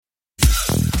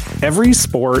Every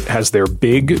sport has their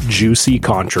big, juicy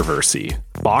controversy.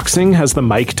 Boxing has the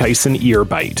Mike Tyson ear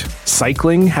bite.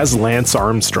 Cycling has Lance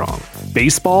Armstrong.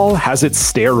 Baseball has its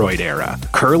steroid era.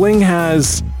 Curling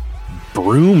has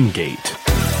Broomgate.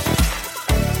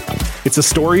 It's a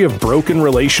story of broken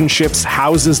relationships,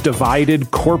 houses divided,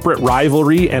 corporate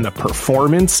rivalry, and a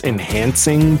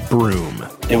performance-enhancing broom.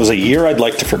 It was a year I'd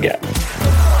like to forget.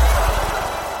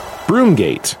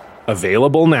 Broomgate.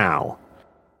 Available now.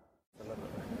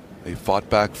 They fought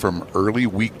back from early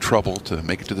week trouble to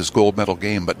make it to this gold medal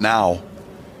game, but now,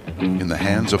 in the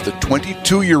hands of the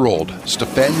 22-year-old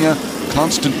Stefania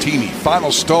Constantini.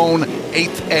 Final stone,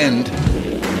 eighth end.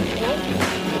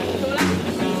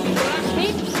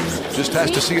 Just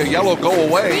has to see a yellow go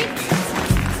away.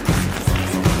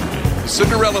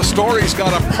 Cinderella story's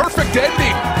got a perfect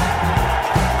ending.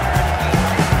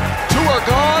 Two are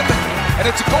gone, and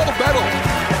it's a gold medal.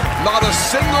 Not a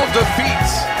single defeat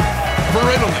for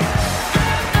Italy.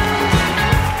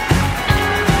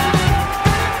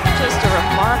 Just a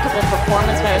remarkable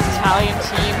performance by this Italian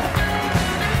team.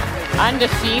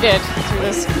 Undefeated through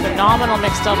this phenomenal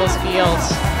mixed doubles field.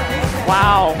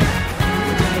 Wow.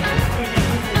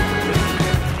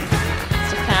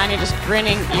 Stefania just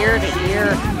grinning ear to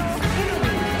ear.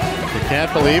 You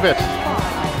can't believe it.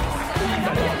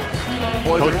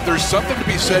 Boy, there's something to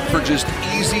be said for just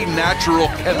easy, natural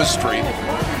chemistry.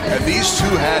 And these two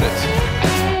had it.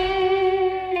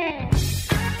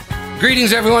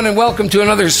 Greetings, everyone, and welcome to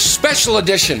another special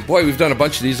edition. Boy, we've done a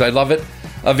bunch of these. I love it.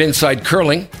 Of Inside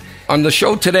Curling. On the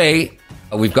show today,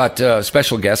 we've got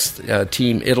special guests,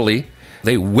 Team Italy.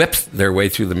 They whipped their way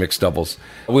through the mixed doubles.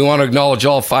 We want to acknowledge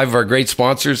all five of our great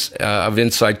sponsors of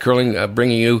Inside Curling,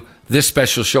 bringing you this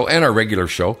special show and our regular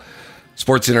show.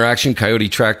 Sports Interaction, Coyote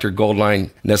Tractor,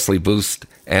 Goldline, Nestle Boost,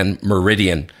 and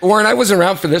Meridian. Warren, I wasn't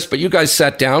around for this, but you guys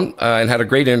sat down and had a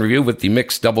great interview with the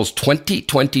mixed doubles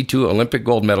 2022 Olympic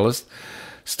gold medalist,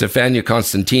 Stefania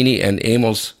Constantini and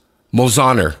Amos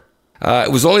Mozaner.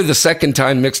 It was only the second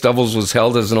time mixed doubles was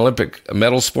held as an Olympic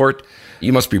medal sport.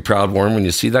 You must be proud, Warren, when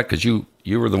you see that, because you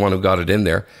were the one who got it in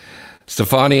there.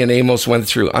 Stefania and Amos went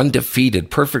through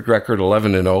undefeated, perfect record,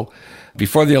 11-0.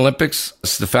 Before the Olympics,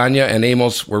 Stefania and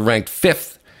Amos were ranked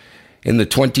 5th in the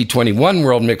 2021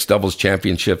 World Mixed Doubles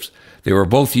Championships. They were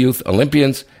both youth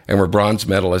Olympians and were bronze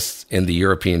medalists in the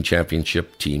European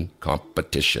Championship team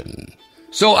competition.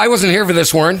 So I wasn't here for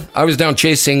this, Warren. I was down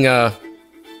chasing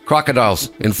crocodiles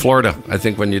in Florida, I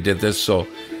think, when you did this. So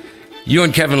you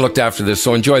and Kevin looked after this.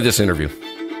 So enjoy this interview.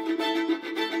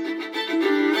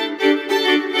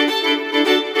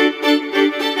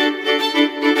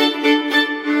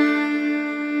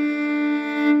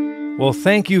 Well,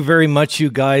 thank you very much, you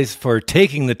guys, for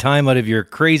taking the time out of your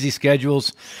crazy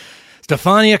schedules.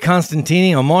 Stefania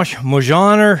Constantini, Amos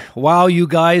Mozaner. Wow, you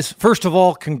guys. First of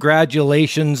all,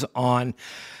 congratulations on,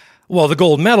 well, the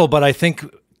gold medal, but I think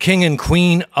king and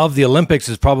queen of the Olympics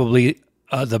is probably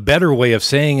the better way of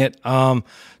saying it.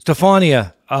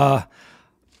 Stefania,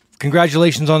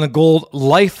 congratulations on the gold.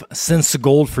 Life since the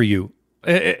gold for you.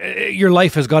 Your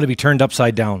life has got to be turned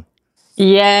upside down.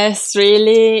 Yes,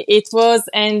 really. It was,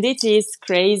 and it is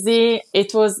crazy.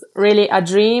 It was really a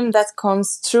dream that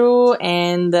comes true.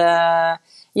 And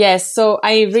yes, so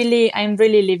I'm really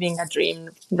living a dream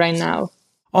right now.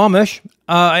 Amish,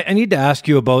 I need to ask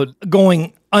you about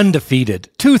going undefeated.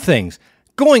 Two things.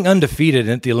 Going undefeated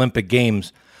at the Olympic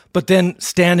Games, but then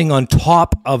standing on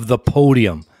top of the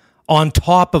podium, on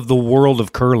top of the world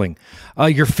of curling.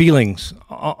 Your feelings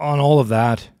on all of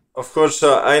that? Of course,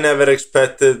 I never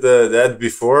expected that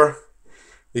before,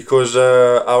 because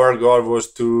our goal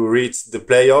was to reach the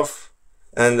playoff.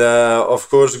 And of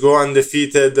course, go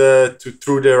undefeated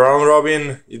through the round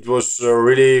robin. It was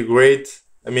really great.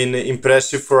 I mean,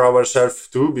 impressive for ourselves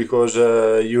too, because,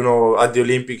 at the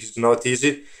Olympics it's not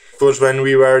easy. Of course, when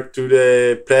we were to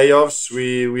the playoffs,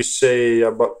 we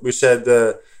said,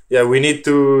 we need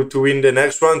to win the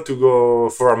next one to go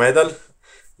for a medal.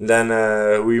 Then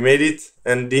we made it,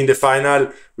 and in the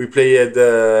final we played,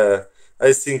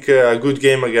 I think, a good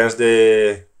game against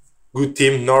the good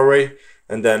team Norway,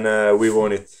 and then we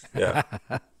won it. Yeah,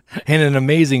 in an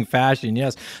amazing fashion.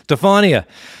 Yes, Stefania,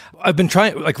 I've been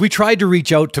trying. We tried to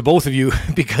reach out to both of you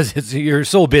because you're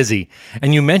so busy,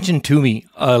 and you mentioned to me,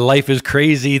 life is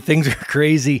crazy, things are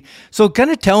crazy. So,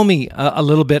 kind of tell me a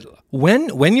little bit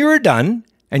when you were done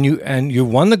and you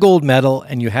won the gold medal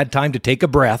and you had time to take a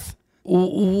breath.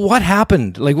 What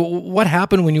happened? What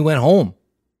happened when you went home?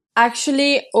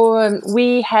 Actually,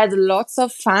 we had lots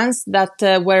of fans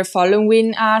that were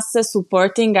following us,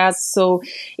 supporting us. So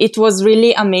it was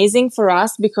really amazing for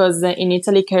us because in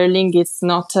Italy, curling is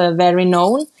not very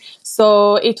known.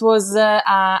 So it was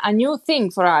a new thing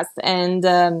for us. And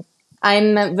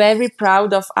I'm very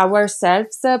proud of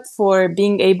ourselves for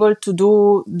being able to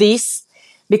do this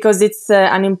because it's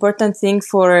an important thing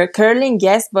for curling,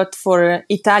 yes, but for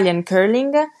Italian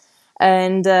curling.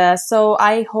 And so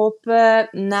I hope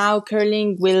now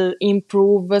curling will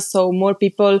improve so more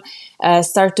people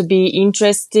start to be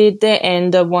interested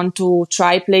and want to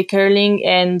try play curling.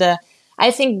 And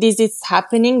I think this is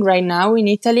happening right now in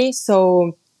Italy.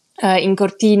 So in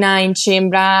Cortina, in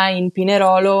Cembra, in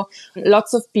Pinerolo,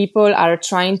 lots of people are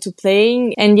trying to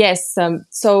play. And yes,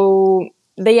 so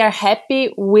they are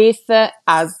happy with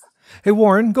us. Hey,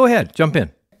 Warren, go ahead. Jump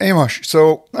in. Amos,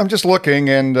 so I'm just looking,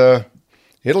 and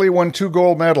Italy won 2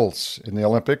 gold medals in the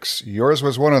Olympics. Yours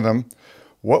was one of them.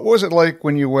 What was it like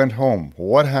when you went home?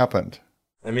 What happened?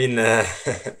 I mean,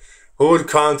 whole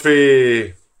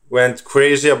country went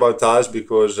crazy about us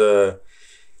because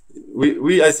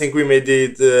I think we made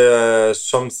it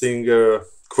something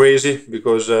crazy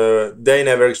because they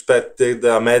never expected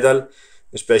a medal,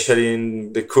 especially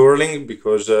in the curling,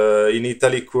 because in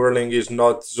Italy curling is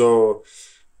not so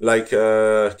like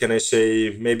can I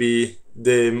say maybe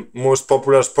the most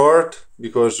popular sport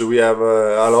because we have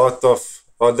a lot of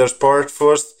other sport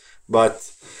first, but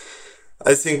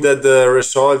I think that the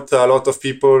result a lot of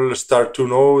people start to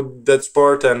know that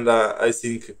sport, and I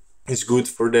think it's good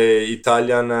for the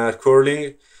Italian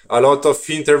curling. A lot of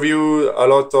interview, a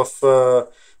lot of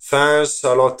fans,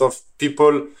 a lot of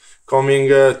people coming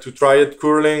to try it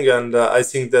curling, and I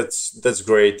think that's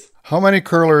great. How many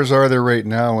curlers are there right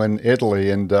now in Italy,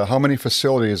 and how many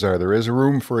facilities are there? Is there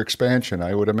room for expansion?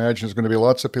 I would imagine there's going to be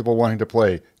lots of people wanting to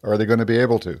play. Are they going to be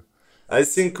able to? I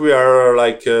think we are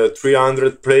like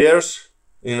 300 players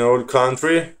in the whole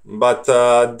country, but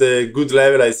at the good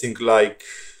level, I think like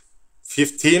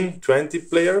 15, 20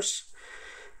 players.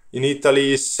 In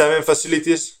Italy, 7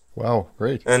 facilities. Wow,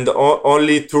 great. And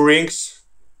only 2 rinks.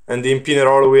 And in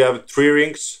Pinerolo, we have 3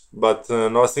 rinks, but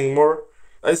nothing more.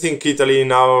 I think Italy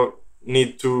now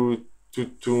need to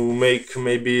make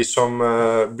maybe some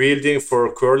building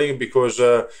for curling because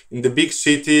in the big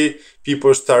city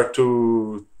people start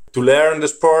to learn the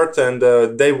sport and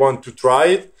they want to try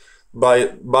it,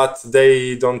 but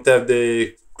they don't have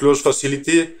the close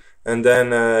facility, and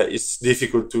then it's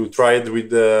difficult to try it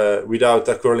without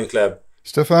a curling club.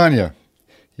 Stefania,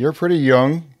 you're pretty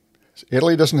young.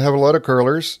 Italy doesn't have a lot of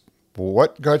curlers.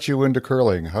 What got you into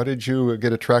curling? How did you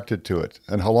get attracted to it?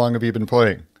 And how long have you been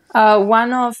playing?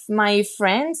 One of my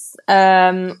friends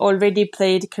already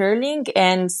played curling,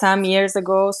 and some years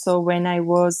ago, so when I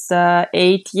was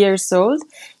 8 years old,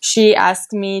 she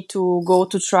asked me to go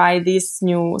to try this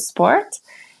new sport.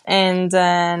 And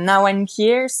now I'm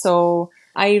here, so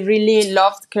I really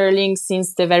loved curling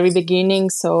since the very beginning,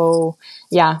 so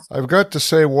yeah. I've got to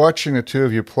say, watching the two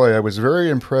of you play, I was very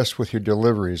impressed with your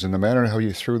deliveries and the manner how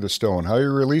you threw the stone, how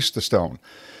you released the stone.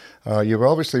 You've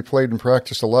obviously played and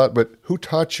practiced a lot, but who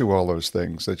taught you all those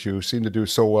things that you seem to do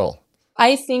so well?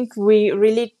 I think we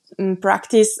really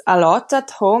practice a lot at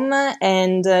home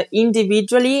and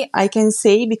individually, I can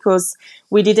say, because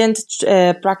we didn't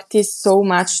practice so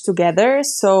much together.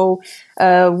 So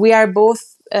we are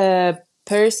both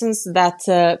persons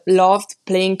that loved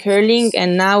playing curling,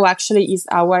 and now actually is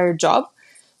our job.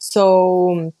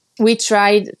 So we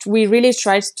really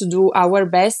tried to do our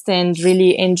best and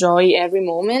really enjoy every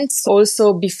moment.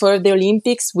 Also, before the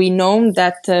Olympics, we know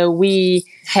that we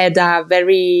had a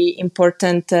very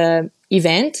important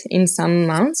event in some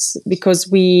months because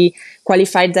we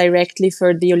qualified directly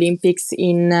for the Olympics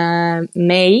in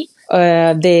May.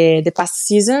 The past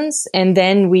seasons, and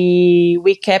then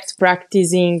we kept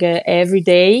practicing every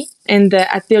day, and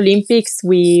at the Olympics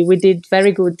we did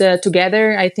very good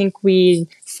together. I think we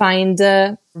find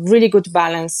a really good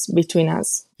balance between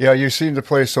us. Yeah, you seem to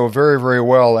play so very, very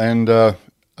well, and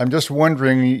I'm just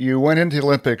wondering, you went into the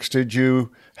Olympics, did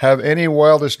you have any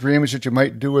wildest dreams that you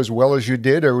might do as well as you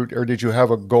did, or did you have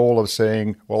a goal of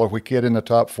saying, well, if we get in the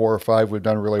top 4 or 5 we've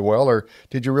done really well, or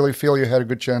did you really feel you had a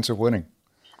good chance of winning?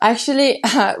 Actually,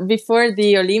 before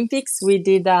the Olympics, we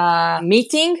did a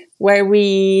meeting where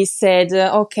we said,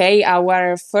 okay,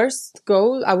 our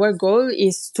goal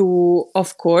is to,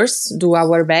 of course, do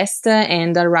our best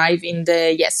and arrive in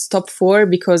the, top 4,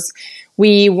 because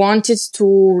we wanted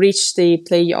to reach the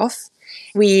playoff.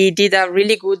 we did a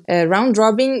really good round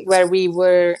robin where we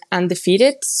were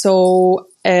undefeated. So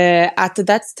at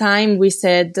that time we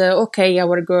said, okay,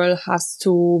 our goal has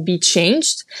to be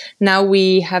changed. Now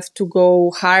we have to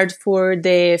go hard for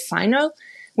the final.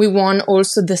 We won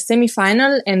also the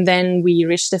semi-final and then we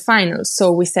reached the final.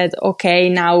 So we said, okay,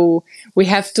 now we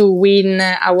have to win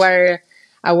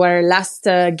our last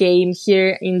game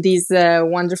here in this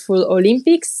wonderful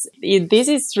Olympics. This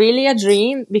is really a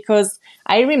dream because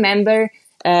I remember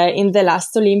in the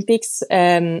last Olympics,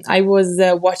 I was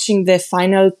watching the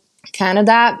final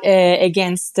Canada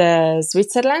against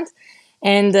Switzerland.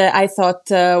 And I thought,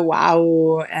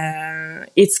 wow,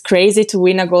 it's crazy to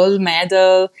win a gold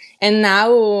medal. And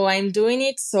now I'm doing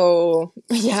it. So,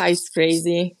 yeah, it's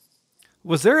crazy.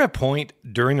 Was there a point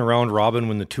during the round robin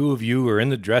when the two of you are in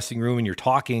the dressing room and you're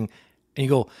talking and you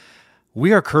go,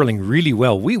 we are curling really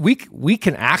well. We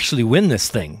can actually win this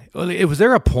thing. Was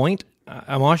there a point,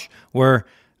 Amos, where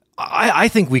I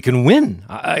think we can win?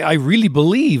 I really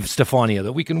believe, Stefania,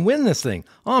 that we can win this thing.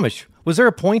 Amish, was there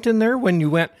a point in there when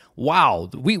you went, wow,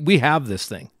 we have this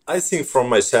thing? I think from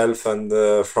myself and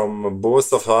from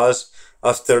both of us,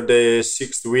 after the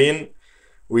sixth win,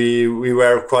 we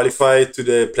were qualified to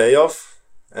the playoff.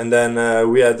 And then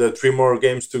we had 3 more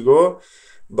games to go.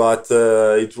 But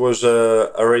it was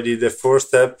already the first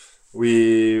step.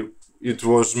 It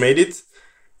was made it.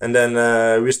 And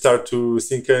then we start to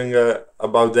thinking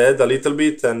about that a little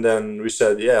bit. And then we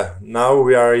said, yeah, now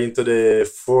we are into the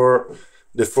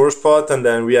fourth spot. And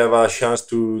then we have a chance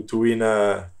to win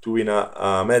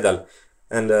a medal.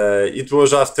 And it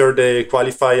was after the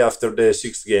qualify, after the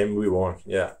 6th game we won.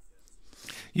 Yeah.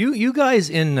 You guys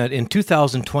in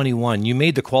 2021, you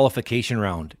made the qualification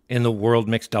round in the World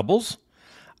Mixed Doubles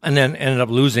and then ended up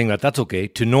losing that's okay,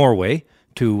 to Norway,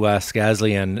 to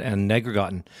Skasley and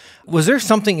Negergotten. Was there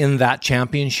something in that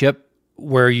championship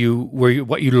where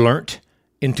what you learnt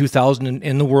in 2000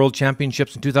 in the World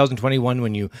Championships in 2021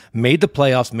 when you made the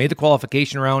playoffs, made the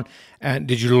qualification round, and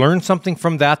did you learn something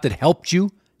from that helped you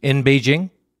in Beijing?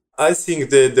 I think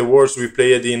the Worlds we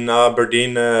played in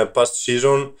Aberdeen past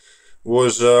season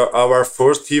was our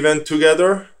first event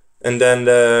together, and then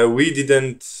we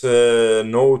didn't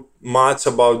know much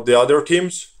about the other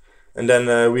teams, and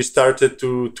then we started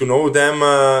to know them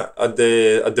at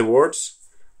the Worlds,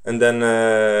 and then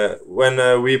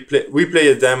when we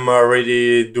played them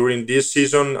already during this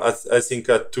season, I think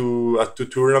at two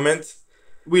tournaments.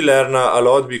 We learned a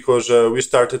lot because we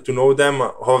started to know them,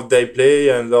 how they play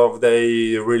and how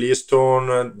they release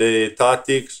tone, the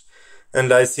tactics.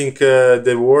 And I think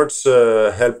the words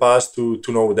help us to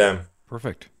know them.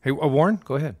 Perfect. Hey, Warren,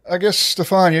 go ahead. I guess,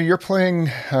 Stefania, you're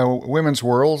playing Women's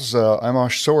Worlds.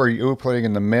 Amos, so are you playing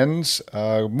in the men's.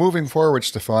 Moving forward,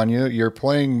 Stefania, you're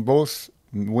playing both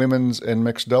women's and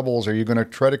mixed doubles. Are you going to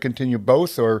try to continue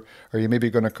both, or are you maybe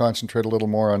going to concentrate a little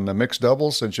more on the mixed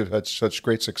doubles since you've had such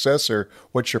great success, or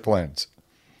what's your plans?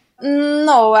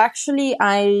 No, actually,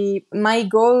 my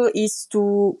goal is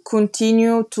to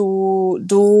continue to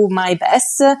do my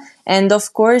best. And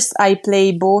of course, I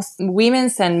play both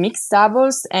women's and mixed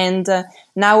doubles. And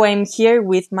now I'm here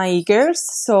with my girls.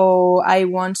 So I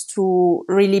want to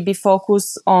really be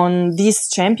focused on this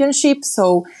championship.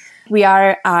 So we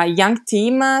are a young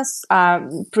team, a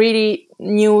pretty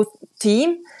new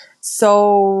team.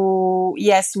 So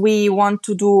yes, we want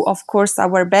to do, of course,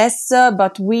 our best,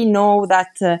 but we know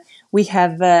that we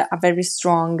have a very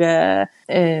strong,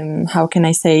 how can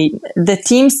I say, the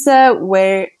teams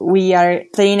where we are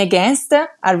playing against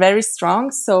are very strong.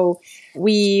 So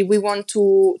we want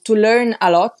to learn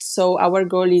a lot. So our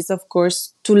goal is, of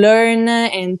course, to learn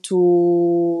and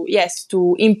to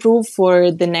improve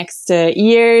for the next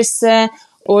years.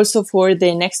 Also for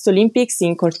the next Olympics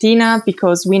in Cortina,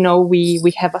 because we know we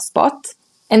have a spot.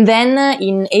 And then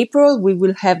in April, we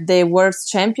will have the World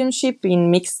Championship in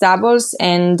mixed doubles,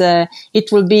 and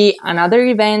it will be another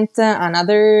event,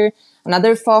 another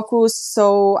focus.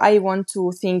 So I want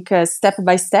to think step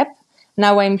by step.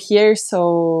 Now I'm here,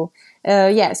 so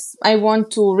yes, I want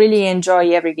to really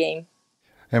enjoy every game.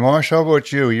 Hey, Mosh, how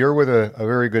about you? You're with a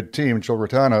very good team,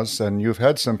 Chilritanas, and you've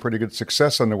had some pretty good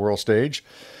success on the world stage.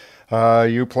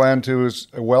 You plan to as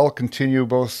well continue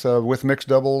both with mixed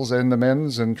doubles and the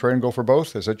men's and try and go for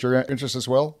both? Is that your interest as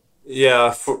well?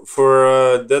 Yeah,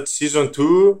 for that season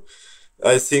 2,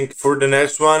 I think for the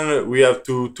next one we have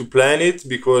to plan it,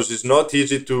 because it's not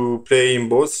easy to play in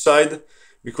both sides,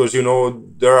 because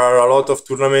there are a lot of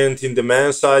tournaments in the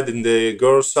men's side, in the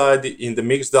girls' side, in the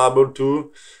mixed double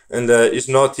too, and it's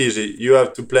not easy. You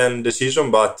have to plan the season,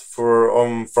 but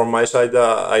from my side,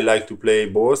 I like to play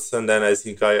both, and then I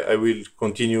think I will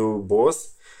continue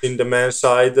both. in the men's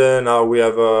side. Now we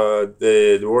have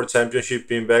the World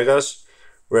Championship in Vegas,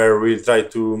 where we'll try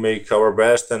to make our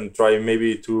best and try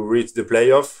maybe to reach the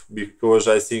playoff, because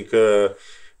I think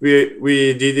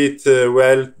we did it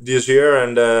well this year,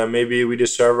 and maybe we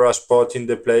deserve a spot in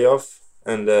the playoff.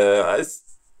 And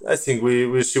I think we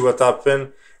will see what happens,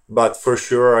 but for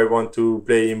sure I want to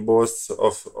play in both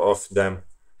of them.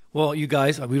 Well, you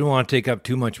guys, we don't want to take up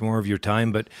too much more of your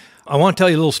time, but I want to tell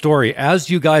you a little story. As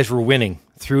you guys were winning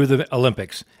through the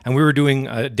Olympics, and we were doing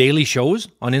daily shows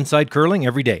on Inside Curling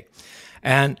every day,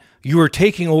 and you were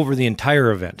taking over the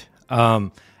entire event,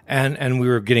 and we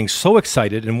were getting so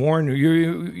excited. And Warren,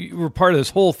 you were part of this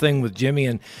whole thing with Jimmy,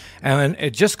 and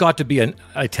it just got to be an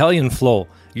Italian flow.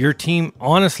 Your team,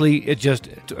 honestly, it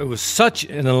was such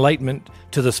an enlightenment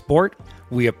to the sport.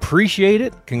 We appreciate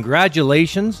it.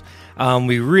 Congratulations.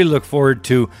 We really look forward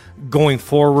to going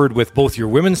forward with both your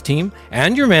women's team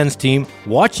and your men's team,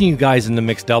 watching you guys in the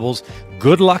mixed doubles.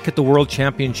 Good luck at the World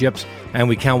Championships, and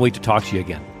we can't wait to talk to you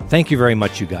again. Thank you very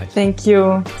much, you guys. Thank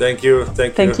you. Thank you.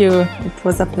 Thank you. It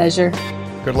was a pleasure.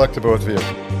 Good luck to both of you.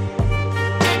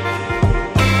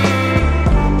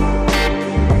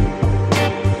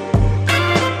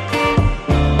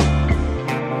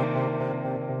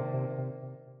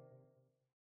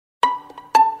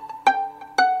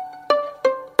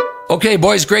 Okay,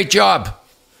 boys, great job.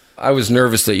 I was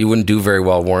nervous that you wouldn't do very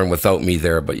well, Warren, without me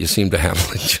there, but you seem to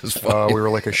handle it just fine. We were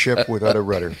like a ship without a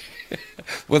rudder.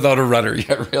 Without a rudder,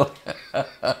 yeah, really.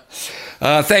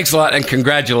 Thanks a lot, and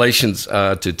congratulations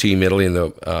to Team Italy in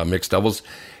the mixed doubles.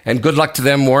 And good luck to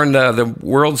them, Warren. The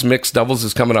World's Mixed Doubles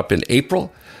is coming up in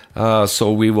April,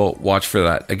 so we will watch for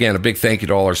that. Again, a big thank you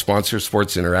to all our sponsors,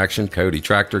 Sports Interaction, Coyote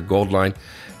Tractor, Goldline,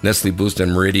 Nestle Boost,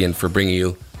 and Meridian for bringing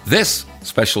you this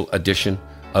special edition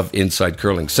of Inside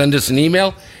Curling. Send us an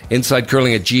email,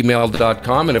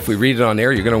 insidecurling@gmail.com, and if we read it on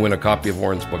air, you're going to win a copy of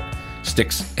Warren's book,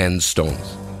 Sticks and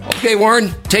Stones. Okay,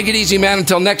 Warren, take it easy, man.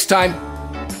 Until next time,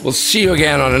 we'll see you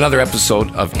again on another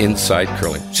episode of Inside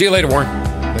Curling. See you later, Warren.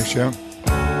 Thanks, Jim.